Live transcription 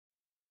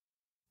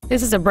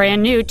This is a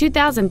brand new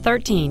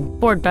 2013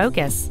 Ford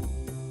Focus.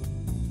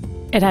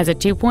 It has a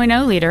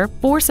 2.0-liter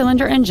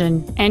four-cylinder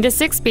engine and a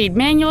 6-speed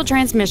manual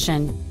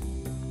transmission.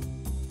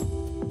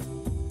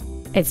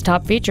 Its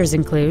top features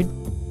include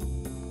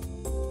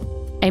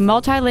a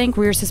multi-link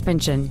rear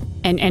suspension,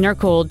 an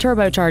intercooled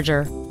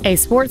turbocharger, a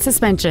sport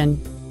suspension,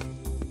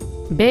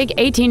 big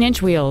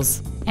 18-inch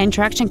wheels, and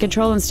traction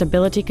control and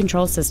stability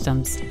control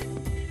systems.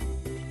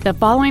 The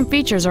following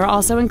features are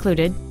also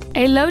included: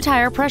 a low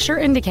tire pressure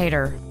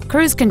indicator,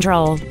 cruise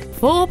control,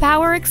 full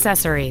power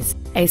accessories,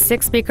 a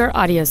 6-speaker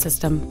audio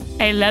system,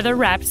 a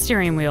leather-wrapped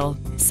steering wheel,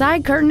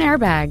 side curtain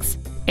airbags,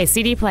 a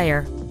CD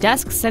player,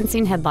 dusk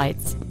sensing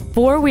headlights,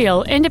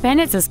 4-wheel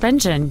independent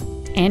suspension,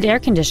 and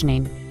air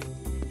conditioning.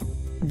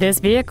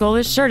 This vehicle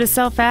is sure to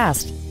sell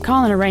fast.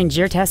 Call and arrange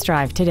your test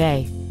drive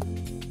today.